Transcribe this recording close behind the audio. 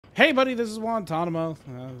Hey, buddy, this is Guantanamo,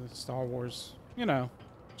 Star Wars, you know,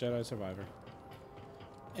 Jedi Survivor.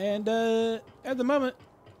 And at the moment,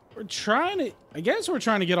 we're trying to. I guess we're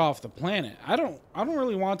trying to get off the planet. I don't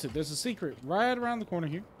really want to. There's a secret right around the corner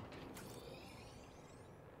here,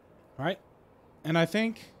 right? And I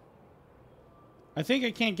think I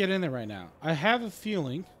can't get in there right now. I have a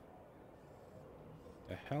feeling.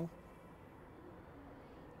 The hell?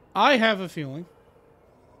 I have a feeling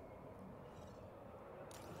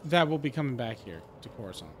that we'll be coming back here to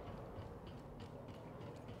Coruscant.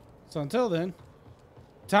 So until then,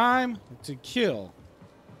 time to kill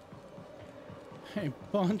a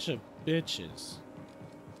bunch of bitches.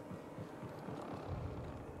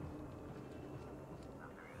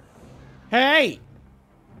 Hey!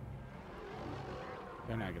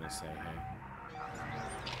 They're not gonna say hey.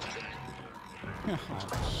 Oh,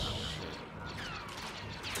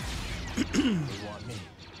 shit. They want me.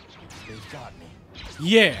 They've got me.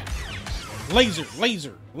 Yeah. Laser,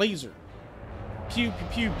 laser, laser. Pew, pew,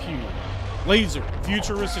 pew, pew. Laser.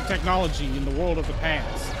 Futuristic technology in the world of the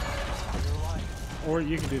past. Or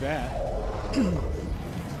you can do that.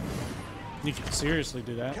 You can seriously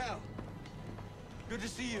do that. Cal, good to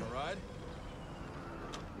see you.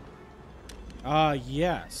 All right.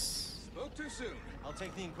 Yes. Spoke too soon. I'll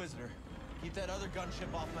take the Inquisitor. Keep that other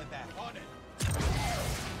gunship off my back. On it.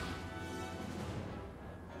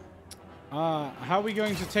 How are we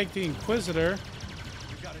going to take the Inquisitor?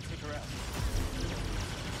 We gotta take her out.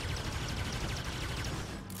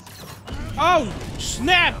 Oh,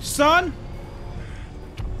 snap, son!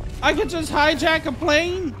 I could just hijack a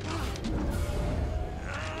plane?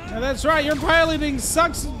 Yeah, that's right, your piloting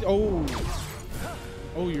sucks. Oh.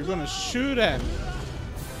 Oh, you're gonna shoot at me.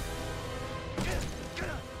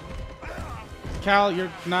 Cal, you're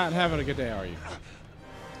not having a good day, are you?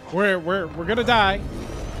 We're gonna die.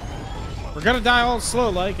 We're gonna die all slow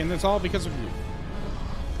like, and it's all because of you.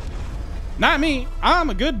 Not me. I'm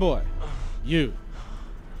a good boy. You.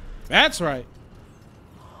 That's right.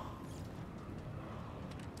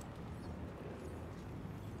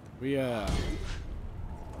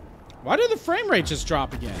 Why did the frame rate just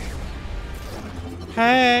drop again?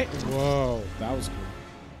 Hey. Whoa, that was cool.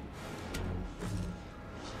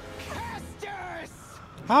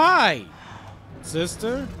 Hi,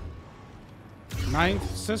 sister.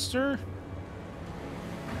 Ninth sister.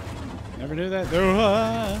 Never knew that. You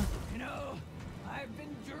know, I've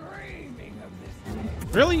been dreaming of this day.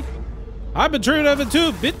 Really? I've been dreaming of it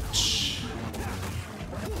too, bitch.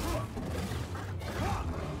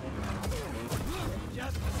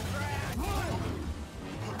 Just a scratch.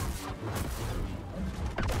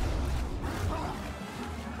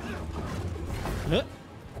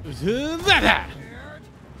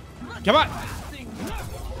 Come on.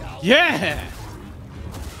 Yeah.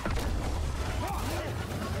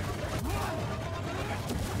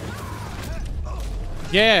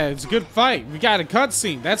 Yeah, it's a good fight. We got a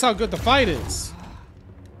cutscene. That's how good the fight is.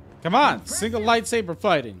 Come on, single lightsaber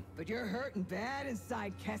fighting. But you're hurting bad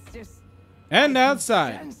inside, Kestis. And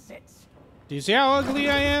outside. Sense it. Do you see how ugly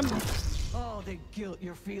I am? All the guilt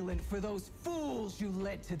you're feeling for those fools you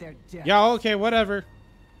led to their death. Yeah, okay, whatever.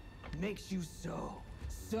 Makes you so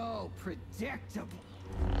predictable.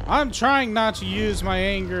 I'm trying not to use my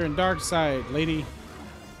anger and dark side, lady.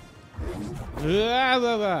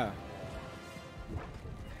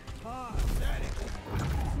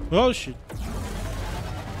 Oh, shit.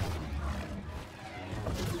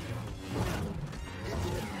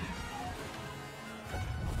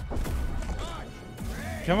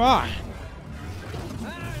 Come on.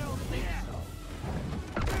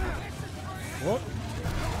 What?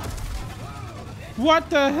 What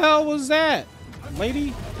the hell was that,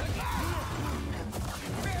 lady?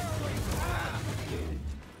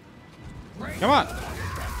 Come on.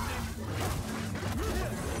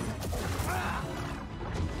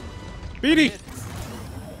 Beady.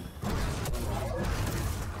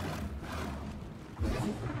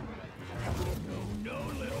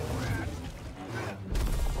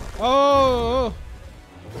 Oh.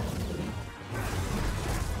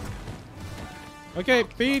 Okay,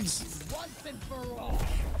 beads.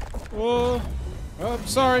 Oh. Oh,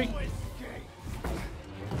 sorry.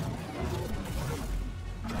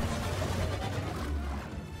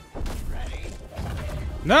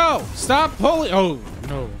 No! Stop pulling! Oh,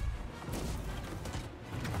 no.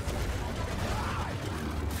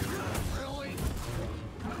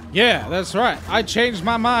 Yeah, that's right. I changed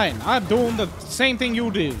my mind. I'm doing the same thing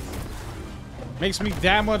you do. Makes me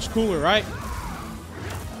that much cooler, right?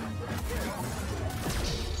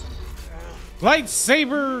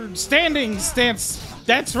 Lightsaber standing stance.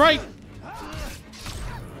 That's right.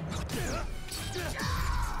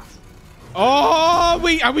 Oh,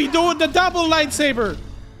 are we doing the double lightsaber?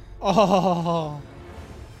 Oh,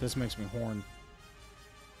 this makes me horn.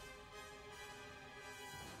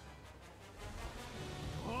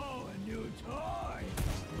 Oh, a new toy.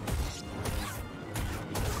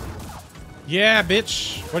 Yeah,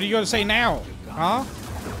 bitch. What are you gonna say now? Huh?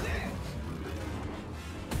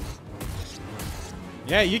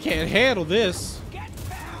 Yeah, you can't handle this.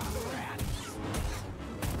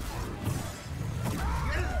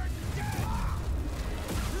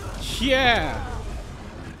 Yeah.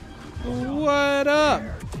 What up?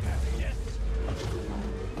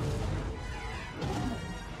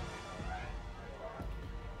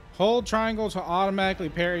 Hold triangle to automatically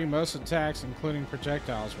parry most attacks, including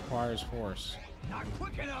projectiles. Requires force. Not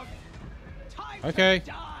quick enough. Time Okay. to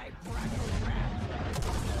die,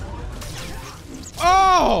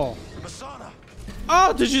 Oh! Masana!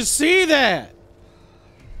 Oh, did you see that?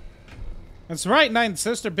 That's right, Ninth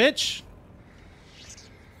Sister, bitch.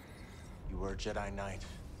 You were a Jedi Knight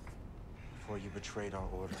before you betrayed our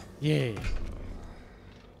order. Yeah.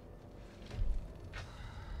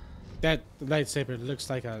 That lightsaber looks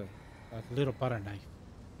like a little butter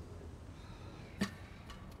knife.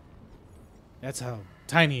 That's how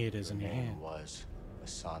tiny it is in your Your name hand. was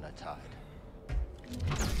Masana Tide.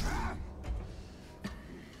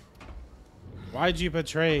 Why'd you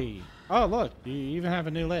betray? Oh, look, you even have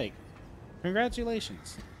a new leg.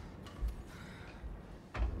 Congratulations.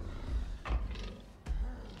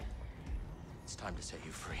 It's time to set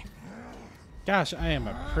you free. Gosh, I am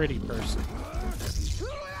a pretty person.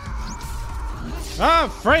 Ah,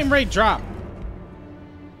 frame rate drop.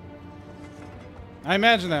 I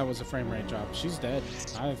imagine that was a frame rate drop. She's dead.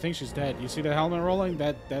 I think she's dead. You see the helmet rolling?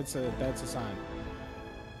 That's a sign.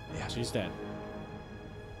 Yeah, She's dead.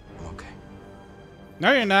 I'm okay.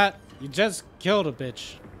 No, you're not. You just killed a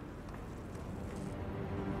bitch.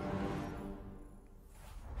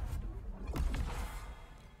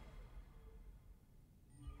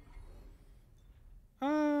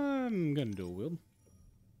 I'm gonna do a wield.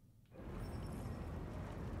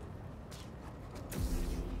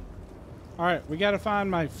 Alright, we gotta find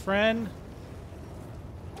my friend.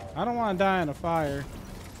 I don't want to die in a fire.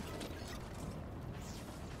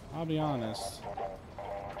 I'll be honest.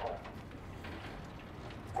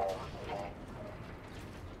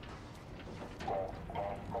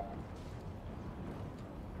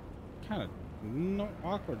 What kind of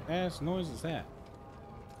awkward ass noise is that?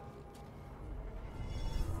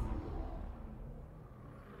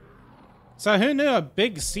 So who knew a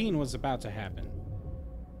big scene was about to happen?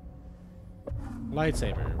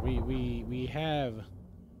 Lightsaber. We have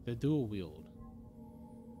the dual wield.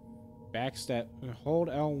 Backstep. Hold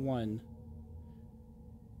L1.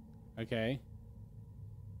 Okay.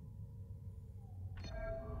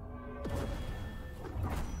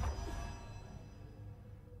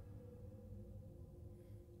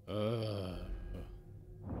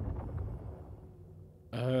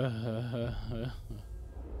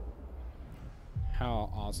 How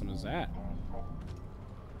awesome is that?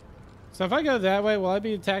 So if I go that way, will I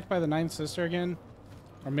be attacked by the Ninth Sister again?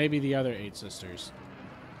 Or maybe the other 8 sisters?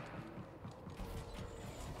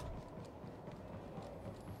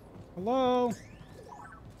 Hello?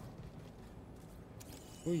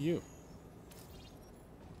 Who are you?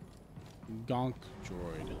 Gonk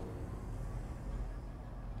droid.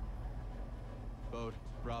 Bode,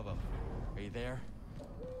 Bravo. Are you there?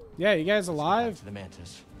 Yeah, you guys Let's go back alive? to the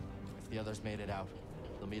Mantis. If the others made it out,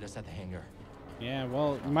 they'll meet us at the hangar. Yeah,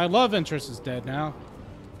 well, my love interest is dead now.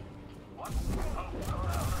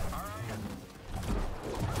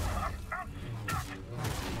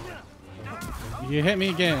 You hit me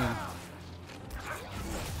again.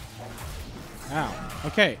 Ow.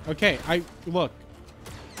 Okay, okay. Look.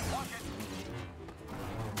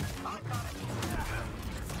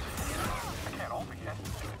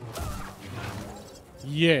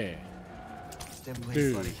 Yeah. Stim, please,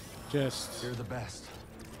 Dude, buddy. just... You're the best.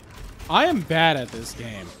 I am bad at this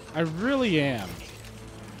game. I really am.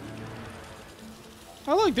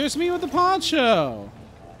 Oh, look, there's me with the poncho.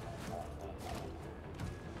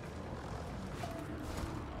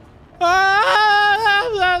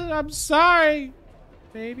 Ah, I'm sorry,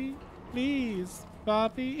 baby. Please,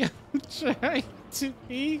 Poppy. I'm trying to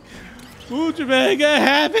be ultra mega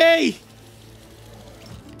happy.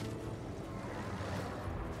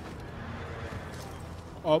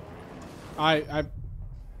 Oh, I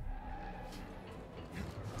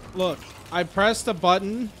look, I pressed a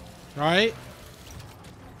button, right?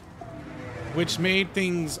 Which made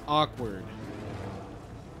things awkward.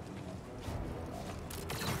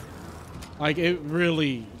 Like, it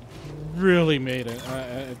really, really made it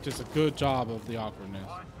just a good job of the awkwardness.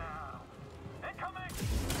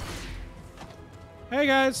 Hey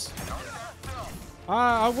guys.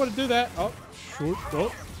 I want to do that. Oh, shoot.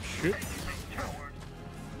 Oh, shit.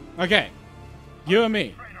 Okay. You and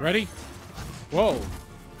me. Ready? Whoa.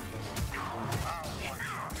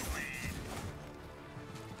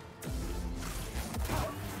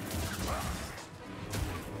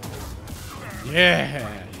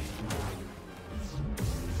 Yeah.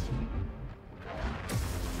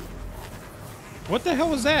 What the hell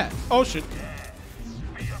was that? Oh shit.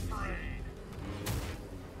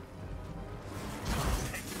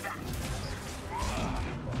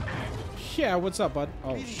 Yeah, what's up, bud?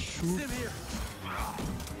 Oh shoot.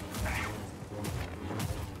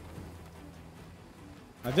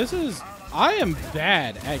 I am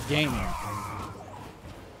bad at gaming.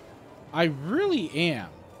 I really am.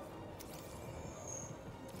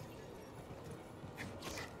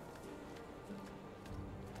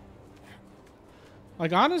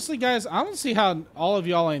 Like, honestly, guys, I don't see how all of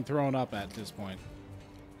y'all ain't thrown up at this point.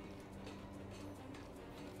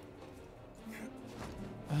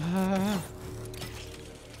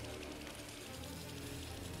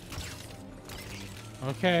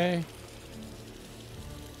 Okay.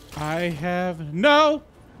 I have... No!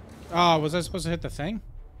 Oh, was I supposed to hit the thing?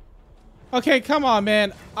 Okay, come on,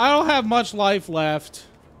 man. I don't have much life left.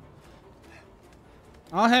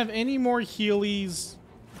 I don't have any more healies.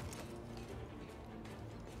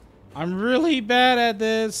 I'm really bad at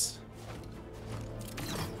this.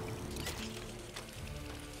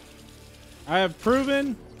 I have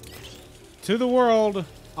proven to the world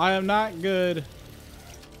I am not good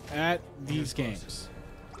at these games.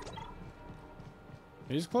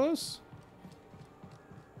 He's close.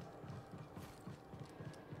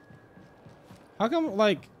 How come,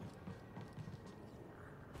 like...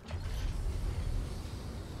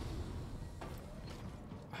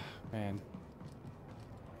 Man.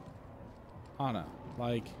 Anna,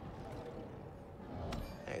 like...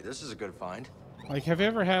 Hey, this is a good find. Like, have you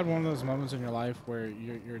ever had one of those moments in your life where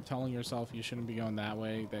you're telling yourself you shouldn't be going that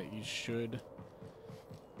way, that you should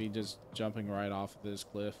be just jumping right off of this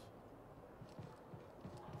cliff?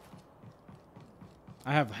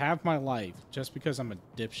 I have half my life just because I'm a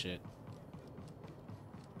dipshit.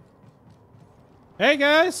 Hey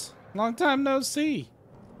guys! Long time no see.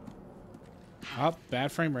 Oh,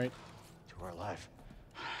 bad frame rate. To our life.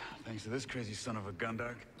 Thanks to this crazy son of a gun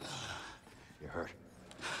dog. You're hurt.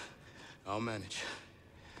 I'll manage.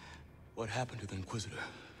 What happened to the Inquisitor?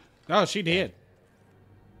 Oh, she did.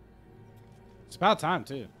 It's about time,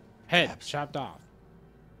 too. Head Perhaps. chopped off.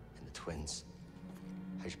 And the twins.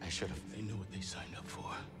 I should have. They know what they signed up for.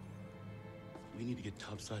 We need to get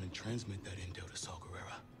topside and transmit that intel to Saw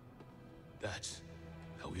Gerrera. That's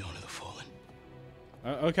how we honor the fallen.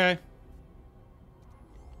 Okay.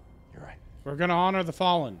 You're right. We're gonna honor the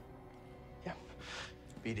fallen. Yeah.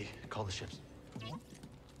 BD, call the ships.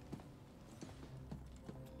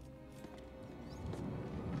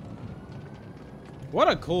 What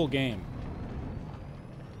a cool game.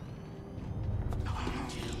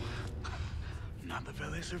 Not the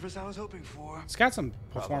valet service I was hoping for. It's got some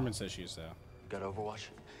performance issues, though. Got Overwatch?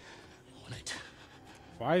 On it.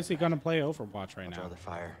 Why is he gonna play Overwatch right I'll now? draw the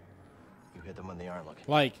fire. You hit them when they aren't looking.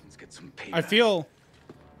 Like, Let's get some payback.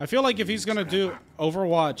 I feel like if he's gonna do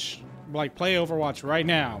Overwatch, like play Overwatch right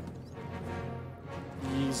now,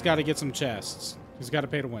 he's got to get some chests. He's got to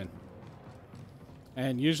pay to win.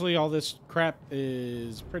 And usually all this crap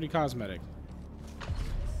is pretty cosmetic.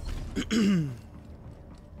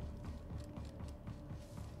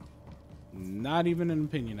 Not even an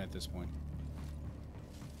opinion at this point.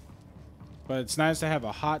 But it's nice to have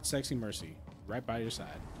a hot, sexy Mercy right by your side.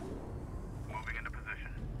 Moving into position.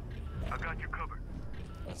 I got you covered.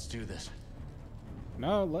 Let's do this.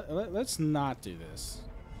 No, let's not do this.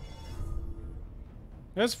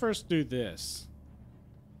 Let's first do this.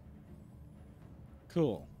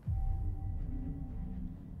 Cool.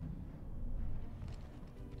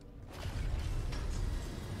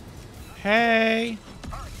 Hey!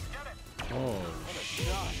 Oh,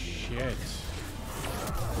 shit.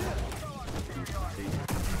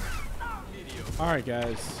 Alright,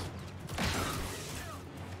 guys.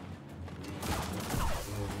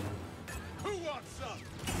 Who wants some?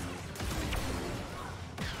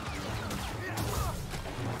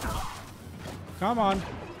 Come on.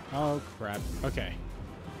 Oh, crap. Okay.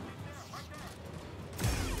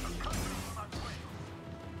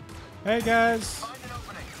 Hey, guys.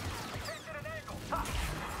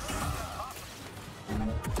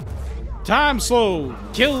 Time slow.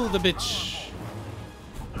 Kill the bitch.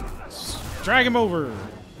 Drag him over.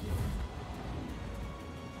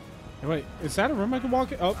 Hey, wait, is that a room I can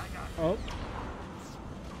walk in? Oh, oh.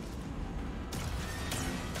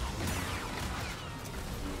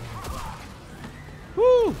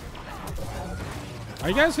 Are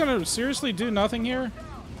you guys gonna seriously do nothing here?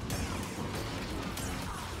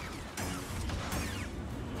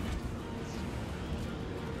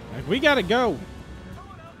 Like, we gotta go.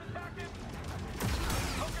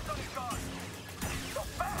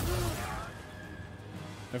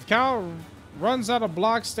 If Cal runs out of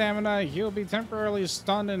block stamina, he'll be temporarily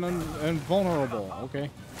stunned and vulnerable. Okay.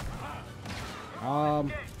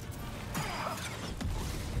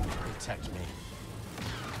 Protect me.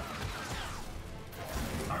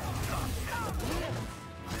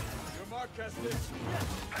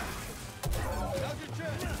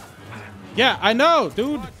 Yeah, I know,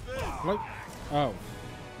 dude. Like, oh.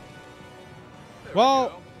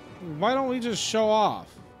 Well, why don't we just show off?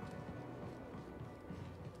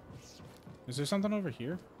 Is there something over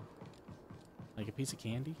here? Like a piece of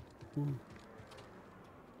candy? Ooh.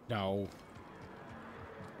 No.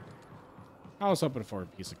 I was hoping for a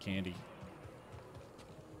piece of candy.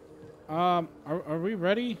 Are we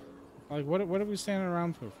ready? Like, what are we standing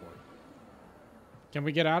around for? Can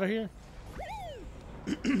we get out of here?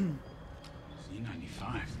 C95.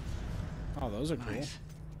 Oh, those are cool. Nice.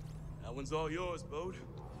 That one's all yours, Bode.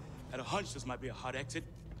 Had a hunch this might be a hot exit.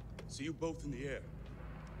 See you both in the air.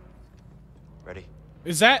 Ready?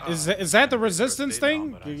 Is that the resistance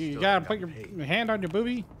thing? but I You still gotta got put your paid. hand on your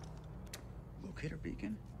boobie? Locator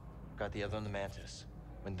beacon? Got the other on the Mantis.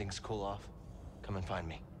 When things cool off, come and find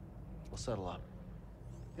me. We'll settle up.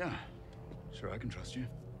 Yeah. Sure, I can trust you.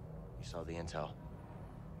 You saw the intel.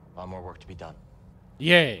 A lot more work to be done.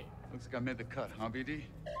 Yay. Looks like I made the cut, huh, BD?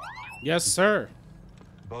 Yes, sir.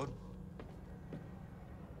 Bode?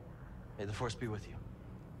 May the Force be with you.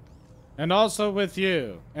 And also with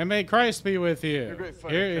you. And may Christ be with You're a you. great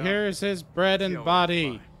fighter, Cal. Here is his bread See and how we body.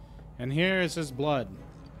 fly. And here is his blood.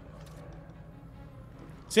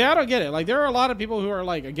 See, I don't get it. Like, there are a lot of people who are,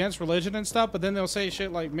 like, against religion and stuff, but then they'll say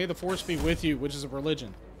shit like, may the Force be with you, which is a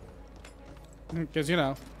religion. Because, you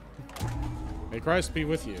know, may Christ be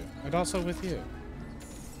with you. And also with you.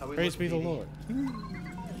 How we Praise look, be the BD? Lord.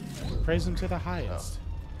 Praise him to the highest.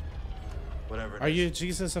 Whatever it Are is, you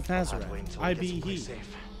Jesus of I'll have to Nazareth? wait until we I get be someplace he.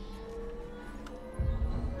 safe.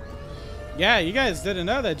 Yeah, you guys didn't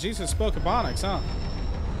know that Jesus spoke Ebonics, huh?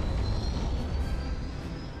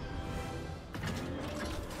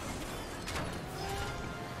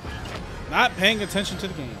 Not paying attention to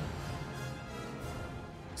the game.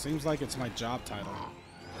 Seems like it's my job title.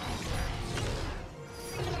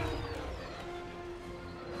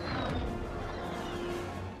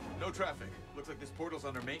 No traffic. Looks like this portal's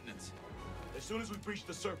under maintenance. As soon as we breach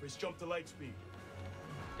the surface, jump to light speed.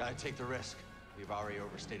 Gotta take the risk. We've already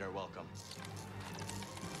overstayed our welcome.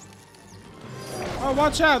 Oh,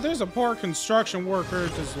 watch out. There's a poor construction worker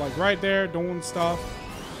just like right there doing stuff.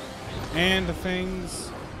 And the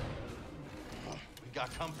things. We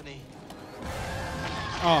got company.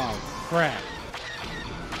 Oh, crap.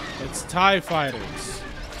 It's TIE fighters.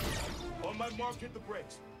 On my mark, hit the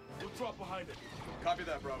brakes. We'll drop behind it. Copy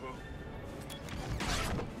that, Bravo.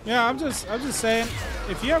 Yeah, I'm just saying,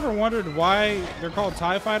 if you ever wondered why they're called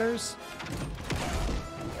TIE fighters,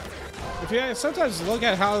 if you sometimes look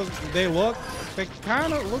at how they look, they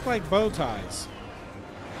kind of look like bow ties.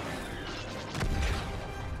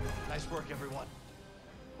 Nice work, everyone.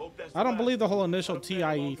 Hope that's I don't last. believe the whole initial Not a fan of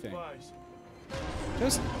TIE long thing. goodbyes.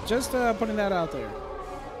 Just putting that out there.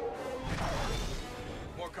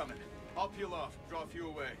 More coming. I'll peel off. Draw a few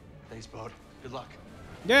away. Thanks, Bode. Good luck.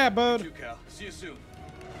 Yeah, bud. You, Cal. See you soon.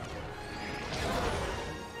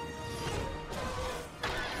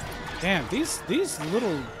 Damn, these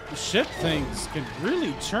little ship things can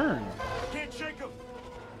really churn. Can't shake him.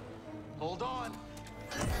 Hold on.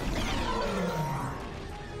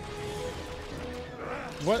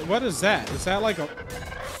 What is that? Is that like a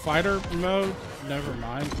fighter mode? Never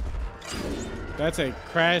mind. That's a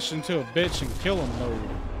crash into a bitch and kill him mode.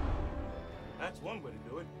 That's one way to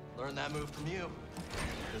do it. Learn that move from you.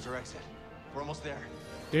 There's our exit. We're almost there.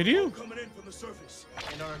 Did you? Coming in from the surface.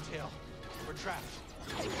 And our tail. We're trapped.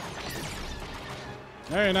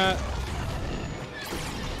 No, you're not.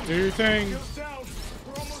 Do your thing. Goes down.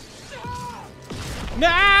 We're almost.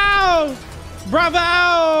 No!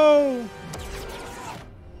 Bravo!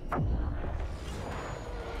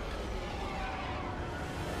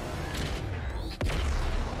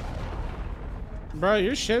 Bro,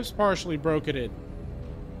 your ship's partially broken.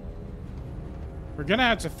 We're gonna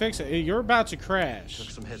have to fix it. You're about to crash. Took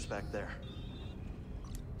some hits back there.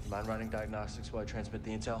 Mind running diagnostics while I transmit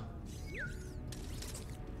the intel?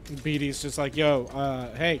 BD's just like, yo,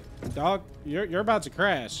 hey, dog, you're about to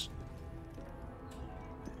crash.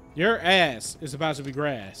 Your ass is about to be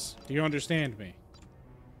grass. Do you understand me?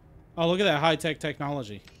 Oh, look at that high-tech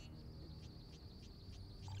technology.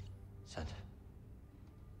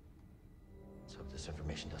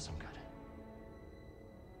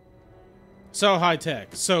 So high tech.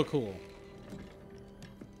 So cool.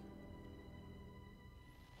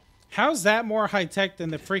 How's that more high tech than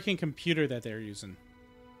the freaking computer that they're using?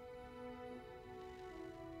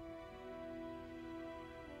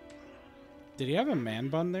 Did he have a man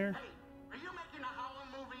bun there? Are you making a horror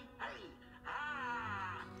movie? Hey,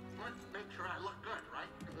 let's make sure I look good, right?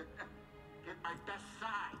 Get my best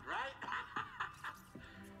side, right?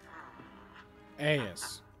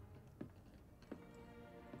 Yes.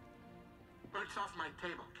 Books off my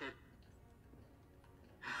table, kid.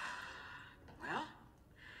 Well,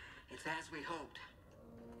 it's as we hoped.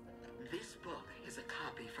 This book is a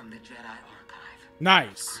copy from the Jedi archive.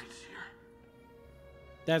 Nice. Great, sir.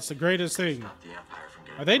 That's the greatest thing. Stop the Empire from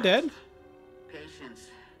getting Are they dead? pressed. Patience.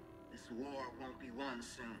 This war won't be won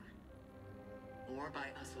soon. Or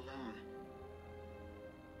by us alone.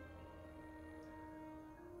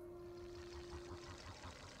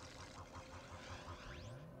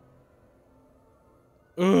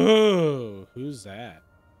 Ooh, who's that?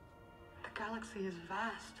 The galaxy is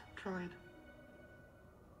vast, droid.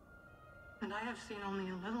 And I have seen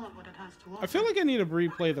only a little of what it has to offer. I feel like I need to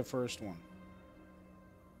replay the first one.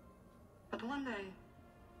 But one day,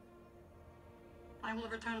 I will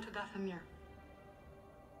return to Dathomir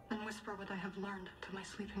and whisper what I have learned to my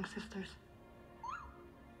sleeping sisters.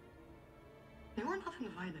 You are not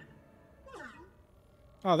invited.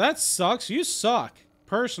 Oh, that sucks. You suck,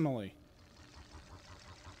 personally.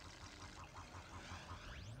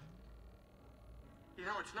 You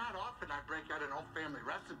know, it's not often I break out an old family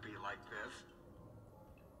recipe like this.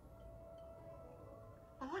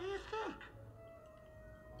 Well, what do you think?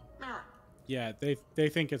 Mara. Yeah, they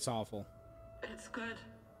think it's awful. It's good.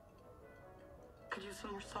 Could use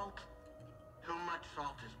some more salt. Too much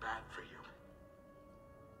salt is bad for you.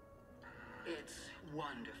 It's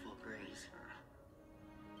wonderful, Grease.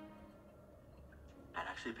 I'd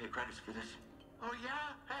actually pay credits for this. Oh,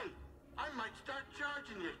 yeah? Hey, I might start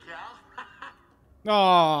charging you, Cal.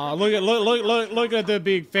 Oh, look at the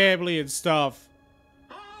big family and stuff.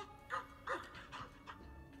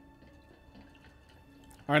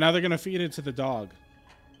 All right, now they're gonna feed it to the dog.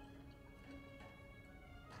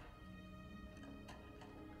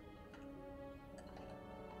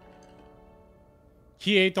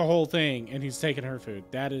 He ate the whole thing, and he's taking her food.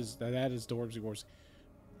 That is Dorbsy Wars.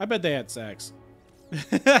 I bet they had sex.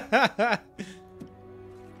 Look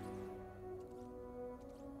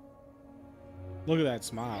at that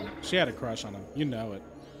smile. She had a crush on him. You know it.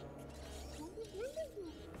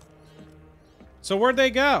 So where'd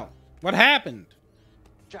they go? What happened?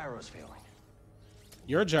 Gyro's failing.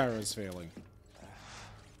 Your gyro's failing.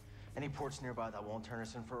 Any ports nearby that won't turn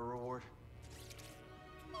us in for a reward?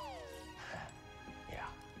 Yeah.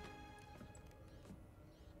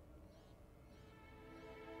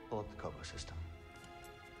 Pull up the Kobo system.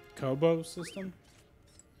 Kobo system?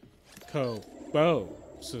 Kobo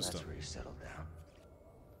system. That's where you settled down.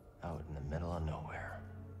 Out in the middle of nowhere.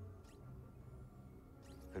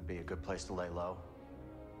 Could be a good place to lay low.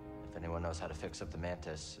 If anyone knows how to fix up the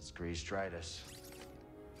Mantis, it's Grease Dritus.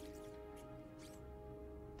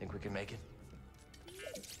 Think we can make it?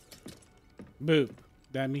 Boop.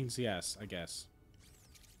 That means yes, I guess.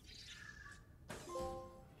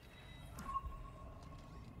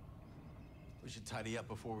 We should tidy up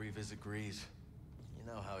before we visit Grease. You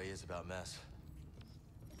know how he is about mess.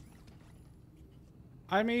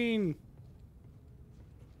 I mean...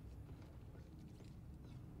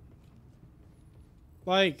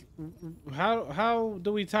 like, how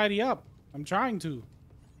do we tidy up? I'm trying to.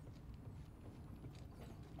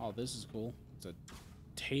 Oh, this is cool. It's a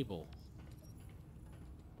table.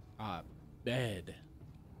 Bed.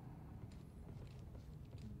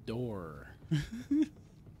 Door.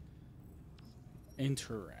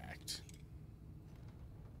 Interact.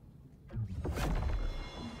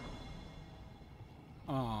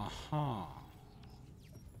 Uh-huh.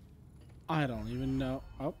 I don't even know.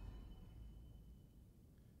 Oh.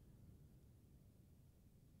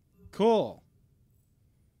 Cool.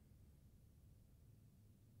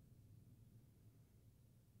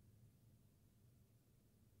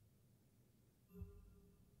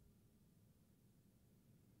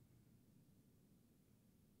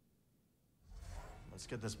 Let's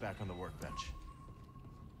get this back on the workbench.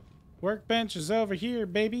 Workbench is over here,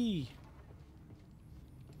 baby.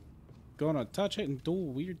 Gonna touch it and do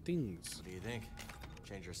weird things. What do you think?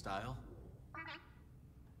 Change your style?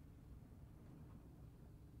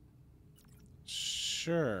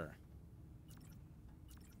 Sure.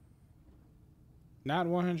 Not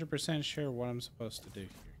 100% sure what I'm supposed to do here.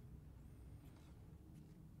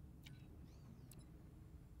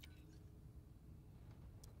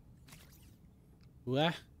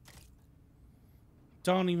 What?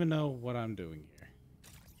 don't even know what I'm doing here.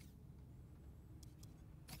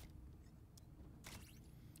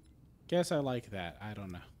 Guess I like that. I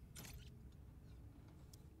don't know.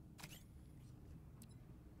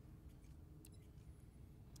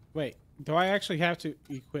 Wait, do I actually have to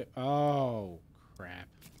equip? Oh, crap.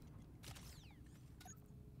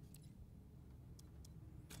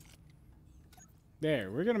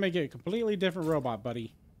 There, we're gonna make it a completely different robot,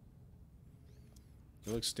 buddy.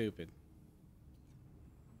 You look stupid.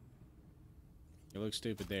 You look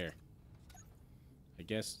stupid there. I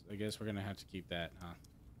guess we're gonna have to keep that, huh?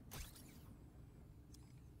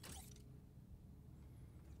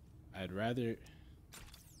 I'd rather...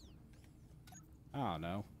 I don't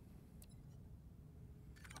know.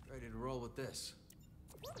 Ready to roll with this.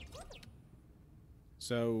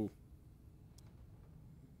 So...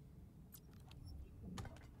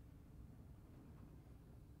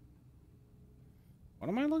 what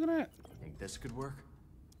am I looking at? Think this could work?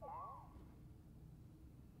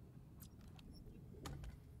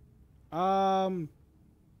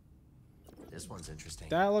 This one's interesting.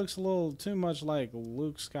 That looks a little too much like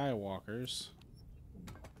Luke Skywalker's.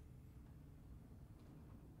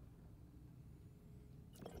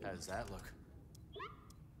 How does that look?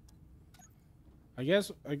 I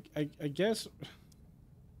guess I guess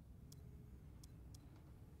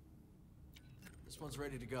This one's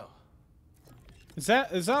ready to go. is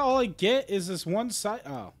that all I get? Is this one side?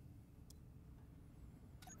 Oh.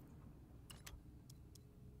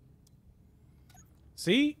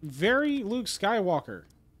 See? Very Luke Skywalker.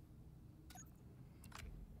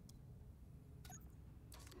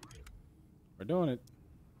 We're doing it.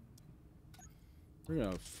 We're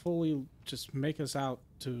gonna fully just make us out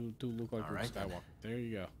to look like All Luke right, then. Skywalker. There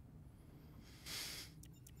you go.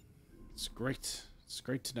 It's great. It's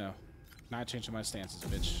great to know. Not changing my stances,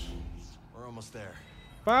 bitch. We're almost there.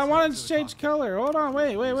 But I Let's wanted head to the change cockpit. color. Hold on.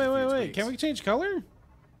 Wait. Use a few Can tweaks. we change color?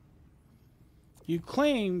 You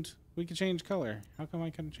claimed we could change color. How come I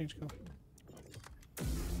couldn't change color?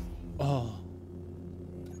 Oh.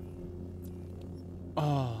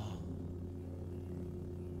 Oh.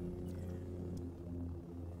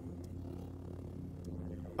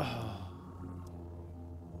 Oh.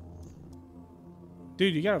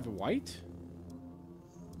 Dude, you got a white?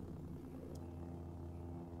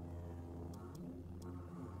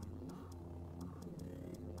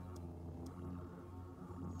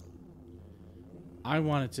 I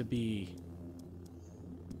want it to be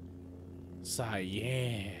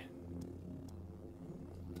cyan.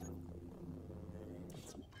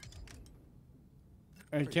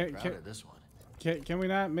 And Pretty proud of this one. can we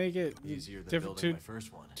not make it Easier than different building my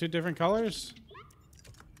first one. two different colors?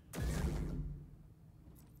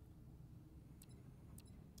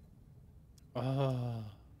 Oh.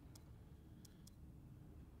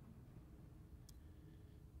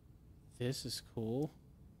 This is cool.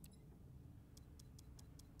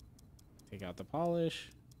 Take out the polish.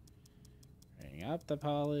 Bring up the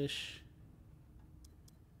polish.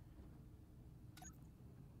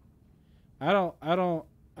 I don't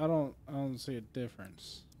see a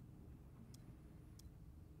difference.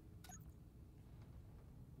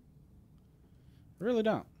 I really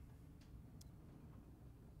don't.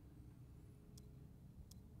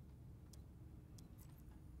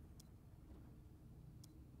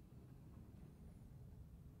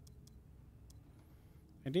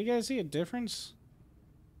 And do you guys see a difference?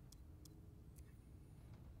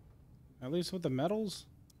 At least with the metals?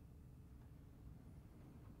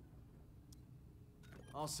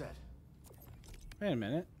 All set. Wait a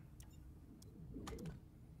minute.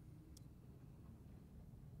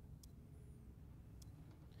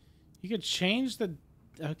 You could change the...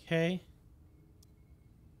 Okay.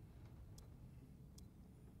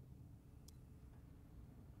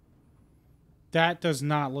 That does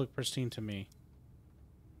not look pristine to me.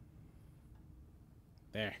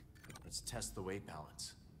 There. Let's test the weight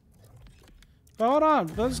balance. But hold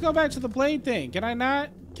on. Let's go back to the blade thing. Can I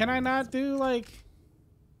not do, like...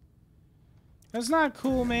 That's not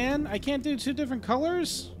cool, man. I can't do two different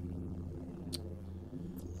colors?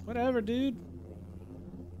 Whatever, dude.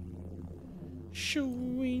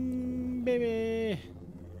 Shooing, baby.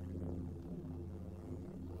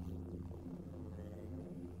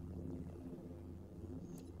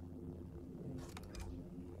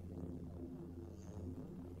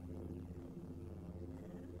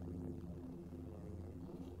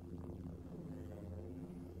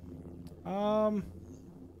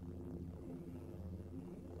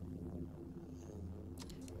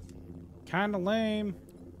 Kind of lame.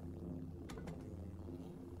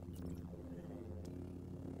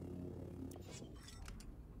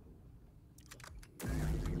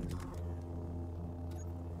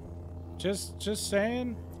 Just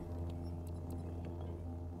saying.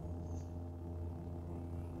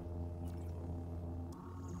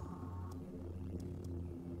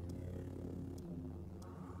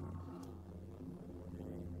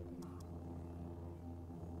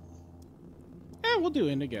 Yeah, we'll do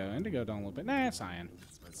indigo. Indigo don't look bad. Nah, it's cyan.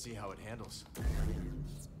 Let's see how it handles.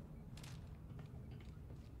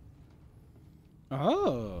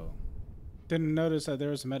 Oh. Didn't notice that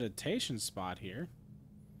there was a meditation spot here.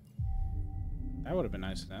 That would have been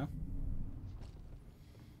nice to know.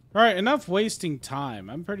 Alright, enough wasting time.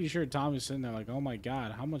 I'm pretty sure Tommy's sitting there like, oh my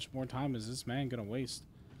god, how much more time is this man gonna waste?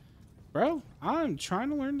 Bro, I'm trying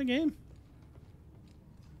to learn the game.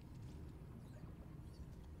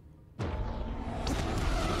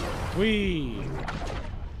 Wee.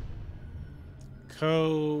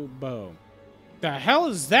 Kobo. The hell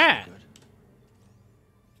is that?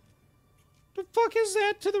 The fuck is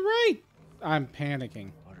that to the right? I'm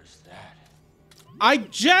panicking. What is that? I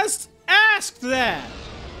just asked that!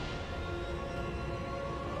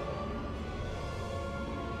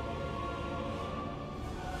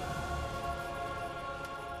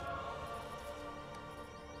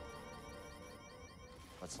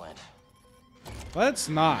 Let's land. Let's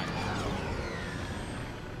not.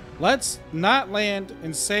 Let's not land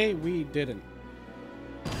and say we didn't.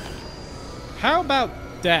 How about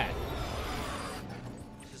that?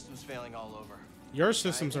 System's failing all over. Your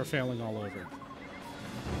systems are failing all over.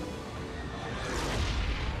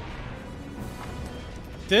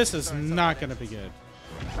 This is not going to be good.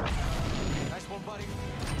 Nice one, buddy.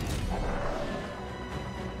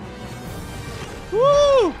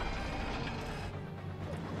 Woo!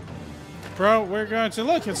 Bro, we're going to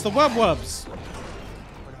look. It's the wub wubs.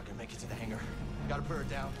 We're not gonna make it to the hangar. Gotta put her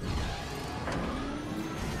down.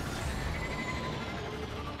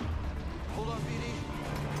 Hold on, BD.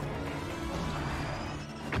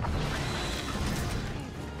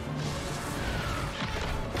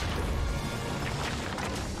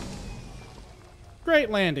 Great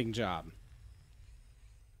landing job.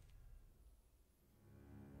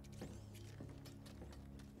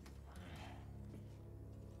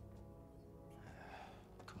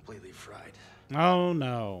 Completely fried. Oh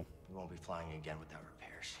no. We won't be flying again without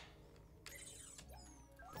repairs.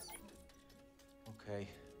 Okay.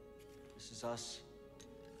 This is us.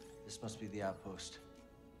 This must be the outpost.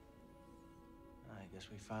 I guess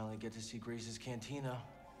we finally get to see Grace's cantina.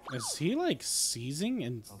 Is he like seizing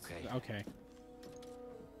and Okay. Okay.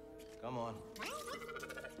 Come on.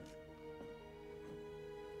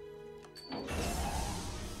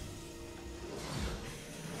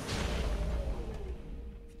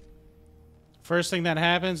 First thing that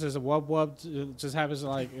happens is a wub wub just happens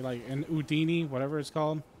like an Houdini, whatever it's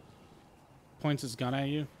called. Points his gun at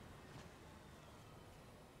you.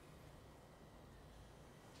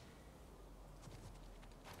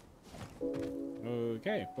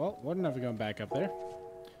 Okay, well, we're never going back up there.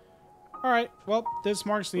 Alright, well, this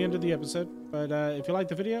marks the end of the episode. But if you liked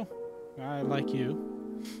the video, I like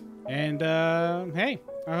you. And hey,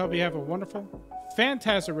 I hope you have a wonderful,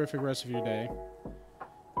 fantastic-rific rest of your day.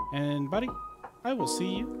 And buddy, I will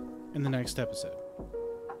see you in the next episode.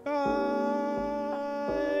 Bye!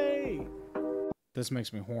 This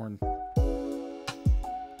makes me horn.